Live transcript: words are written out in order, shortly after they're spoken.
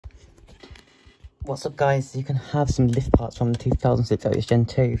What's up, guys? You can have some lift parts from the 2006 Otis Gen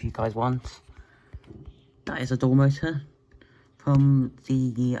 2 if you guys want. That is a door motor from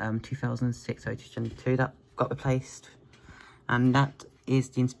the 2006 Otis Gen 2 that got replaced. And that is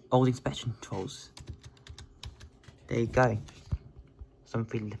the old inspection controls. There you go. Some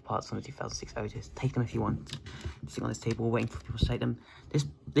free lift parts from the 2006 Otis. Take them if you want. Sitting on this table waiting for people to take them.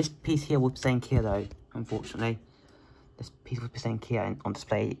 This piece here will be saying Kia though, unfortunately. This piece will be saying Kia on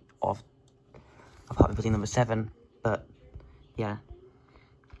display of apartment building number 7, but yeah,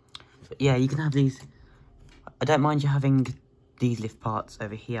 you can have these. I don't mind you having these lift parts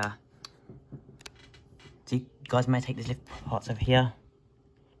over here, so you guys may take these lift parts over here,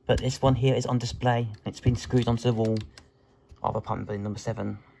 but this one here is on display. It's been screwed onto the wall of apartment building number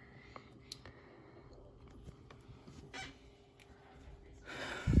 7.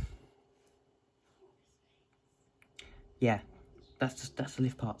 Yeah, that's the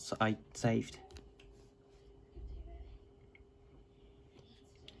lift parts I saved.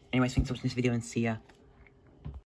 Anyways, thanks for watching this video and see ya.